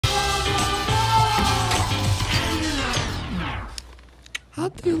How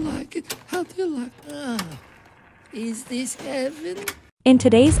do you like it? How do you like it? Is this heaven? In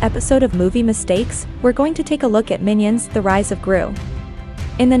today's episode of Movie Mistakes, we're going to take a look at Minions: The Rise of Gru.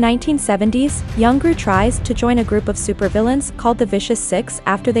 In the 1970s, young Gru tries to join a group of supervillains called the Vicious Six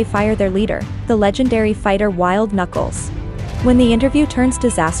after they fire their leader, the legendary fighter Wild Knuckles. When the interview turns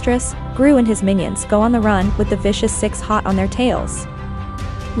disastrous, Gru and his minions go on the run with the Vicious Six hot on their tails.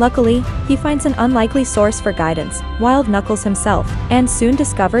 Luckily, he finds an unlikely source for guidance, Wild Knuckles himself, and soon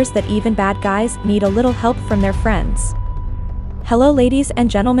discovers that even bad guys need a little help from their friends. Hello ladies and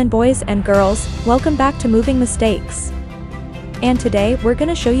gentlemen, boys and girls, welcome back to Moving Mistakes. And today we're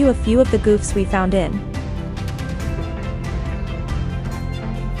gonna show you a few of the goofs we found in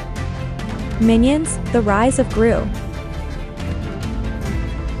Minions: The Rise of Gru.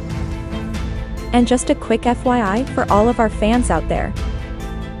 And just a quick FYI for all of our fans out there.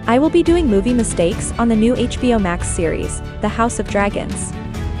 I will be doing movie mistakes on the new HBO Max series, The House of Dragons.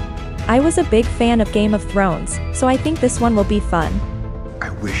 I was a big fan of Game of Thrones, so I think this one will be fun. I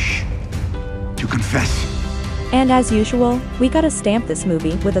wish to confess. And as usual, we gotta stamp this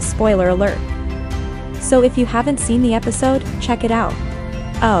movie with a spoiler alert. So if you haven't seen the episode, check it out.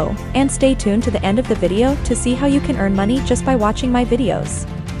 Oh, and stay tuned to the end of the video to see how you can earn money just by watching my videos.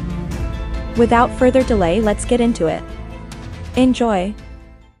 Without further delay, let's get into it. Enjoy!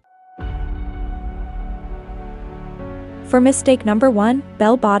 For mistake number 1,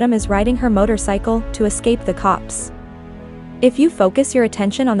 Bell Bottom is riding her motorcycle to escape the cops. If you focus your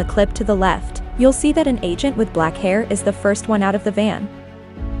attention on the clip to the left, you'll see that an agent with black hair is the first one out of the van.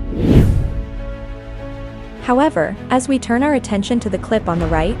 However, as we turn our attention to the clip on the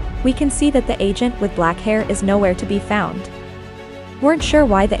right, we can see that the agent with black hair is nowhere to be found. Weren't sure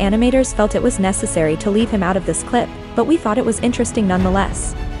why the animators felt it was necessary to leave him out of this clip, but we thought it was interesting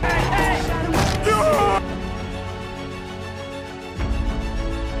nonetheless.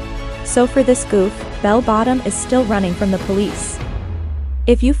 So for this goof, Bell Bottom is still running from the police.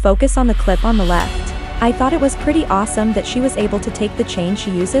 If you focus on the clip on the left, I thought it was pretty awesome that she was able to take the chain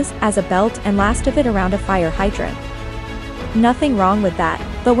she uses as a belt and last of it around a fire hydrant. Nothing wrong with that,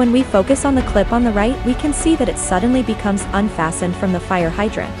 but when we focus on the clip on the right, we can see that it suddenly becomes unfastened from the fire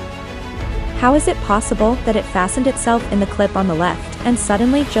hydrant. How is it possible that it fastened itself in the clip on the left and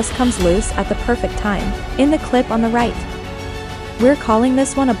suddenly just comes loose at the perfect time in the clip on the right? We're calling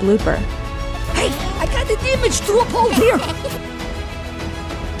this one a blooper. Hey, I got an image to uphold here.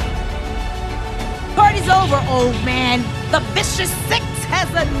 Party's over, old man. The Vicious Six has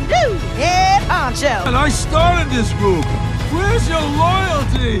a new head honcho. And I started this group. Where's your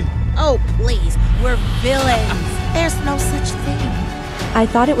loyalty? Oh, please, we're villains. There's no such thing. I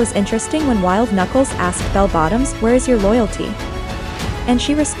thought it was interesting when Wild Knuckles asked Bell Bottoms, "Where is your loyalty?" And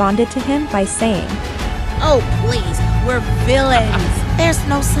she responded to him by saying, Oh, please, we're villains. There's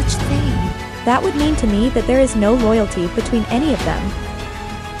no such thing. that would mean to me that there is no loyalty between any of them.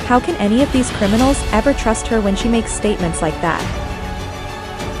 How can any of these criminals ever trust her when she makes statements like that?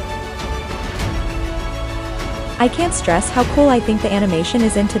 I can't stress how cool I think the animation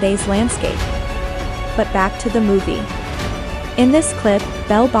is in today's landscape. But back to the movie. In this clip,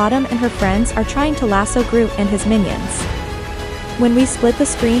 Bell Bottom and her friends are trying to lasso Gru and his minions. When we split the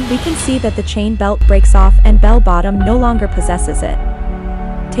screen, we can see that the chain belt breaks off and Bell Bottom no longer possesses it.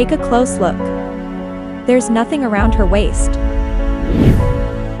 Take a close look. There's nothing around her waist.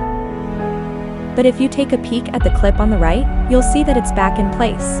 But if you take a peek at the clip on the right, you'll see that it's back in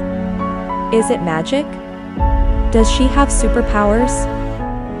place. Is it magic? Does she have superpowers?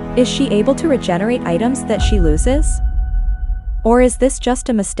 Is she able to regenerate items that she loses? Or is this just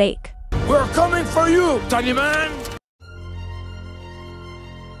a mistake? We're coming for you, tiny man!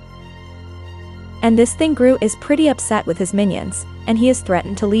 And this thing Gru is pretty upset with his minions, and he has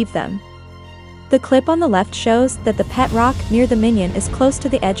threatened to leave them. The clip on the left shows that the pet rock near the minion is close to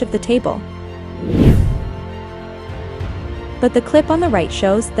the edge of the table. But the clip on the right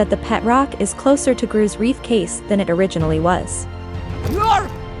shows that the pet rock is closer to Gru's reef case than it originally was. You're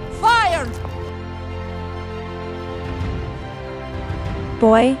fired!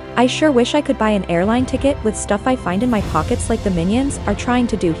 Boy, I sure wish I could buy an airline ticket with stuff I find in my pockets like the minions are trying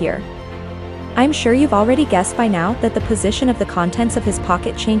to do here. I'm sure you've already guessed by now that the position of the contents of his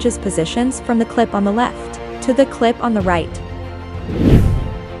pocket changes positions from the clip on the left to the clip on the right.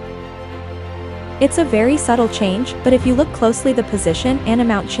 It's a very subtle change, but if you look closely, the position and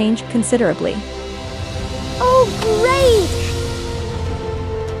amount change considerably. Oh,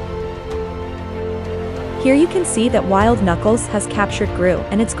 great! Here you can see that Wild Knuckles has captured Gru,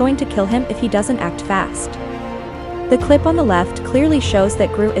 and it's going to kill him if he doesn't act fast. The clip on the left clearly shows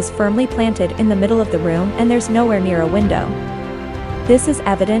that Gru is firmly planted in the middle of the room and there's nowhere near a window. This is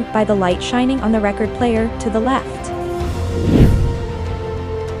evident by the light shining on the record player to the left.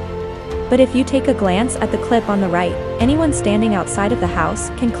 But if you take a glance at the clip on the right, anyone standing outside of the house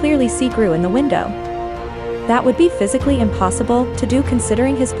can clearly see Gru in the window. That would be physically impossible to do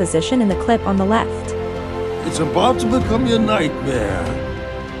considering his position in the clip on the left. It's about to become your nightmare.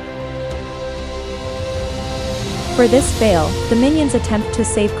 For this fail, the minions' attempt to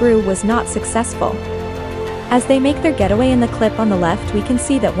save Gru was not successful. As they make their getaway in the clip on the left, we can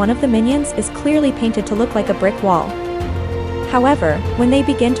see that one of the minions is clearly painted to look like a brick wall. However, when they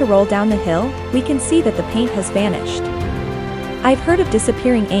begin to roll down the hill, we can see that the paint has vanished. I've heard of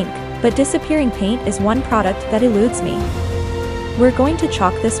disappearing ink, but disappearing paint is one product that eludes me. We're going to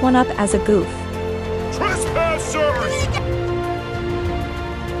chalk this one up as a goof. Trespassers!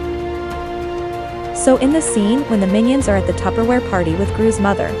 So in the scene when the minions are at the Tupperware party with Gru's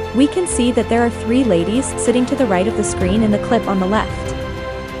mother, we can see that there are 3 ladies sitting to the right of the screen in the clip on the left.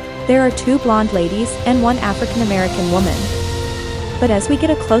 There are 2 blonde ladies and 1 African American woman. But as we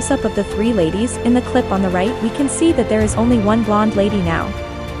get a close-up of the 3 ladies in the clip on the right, we can see that there is only 1 blonde lady now.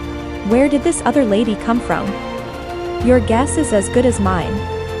 Where did this other lady come from? Your guess is as good as mine.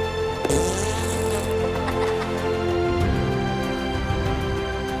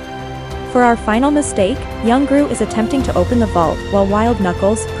 For our final mistake, young Gru is attempting to open the vault while Wild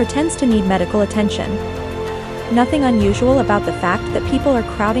Knuckles pretends to need medical attention. Nothing unusual about the fact that people are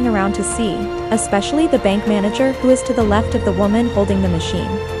crowding around to see, especially the bank manager who is to the left of the woman holding the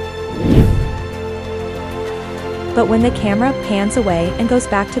machine. But when the camera pans away and goes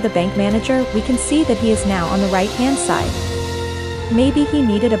back to the bank manager, we can see that he is now on the right-hand side. Maybe he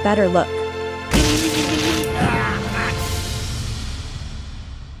needed a better look.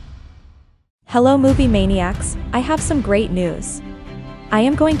 Hello movie maniacs, I have some great news. I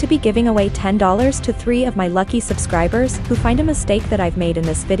am going to be giving away $10 to 3 of my lucky subscribers who find a mistake that I've made in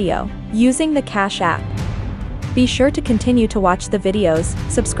this video, using the Cash app. Be sure to continue to watch the videos,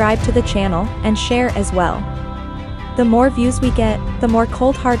 subscribe to the channel, and share as well. The more views we get, the more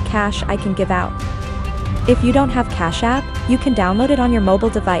cold hard cash I can give out. If you don't have Cash app, you can download it on your mobile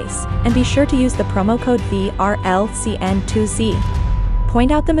device, and be sure to use the promo code VRLCN2Z.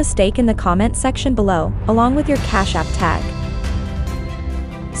 Point out the mistake in the comment section below, along with your Cash app tag.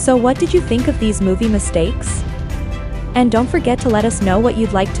 So what did you think of these movie mistakes? And don't forget to let us know what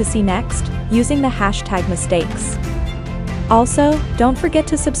you'd like to see next, using the hashtag mistakes. Also, don't forget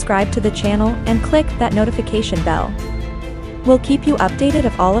to subscribe to the channel and click that notification bell. We'll keep you updated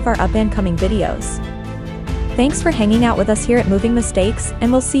of all of our up-and-coming videos. Thanks for hanging out with us here at Moving Mistakes,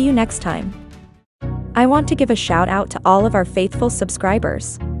 and we'll see you next time. I want to give a shout out to all of our faithful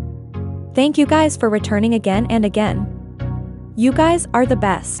subscribers. Thank you guys for returning again and again. You guys are the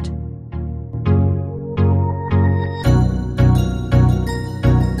best.